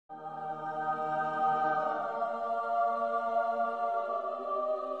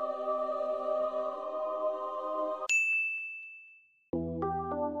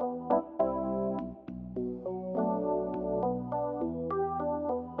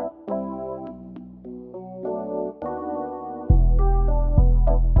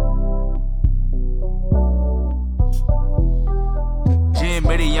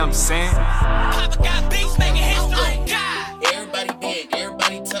know what I'm saying? Papa got beats making history. Oh, God. Everybody big,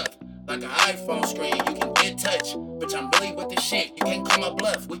 everybody tough. Like an iPhone screen, you can get touch. Bitch, I'm really with the shit. You can't call my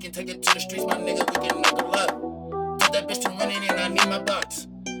bluff. We can take it to the streets, my nigga. We can knuckle up. Tell that bitch to run it in, I need my bucks.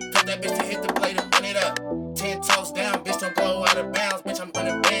 Tell that bitch to hit the plate and run it up. 10 toes down, bitch, don't go out of bounds. Bitch, I'm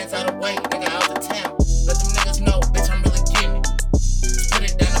running bands.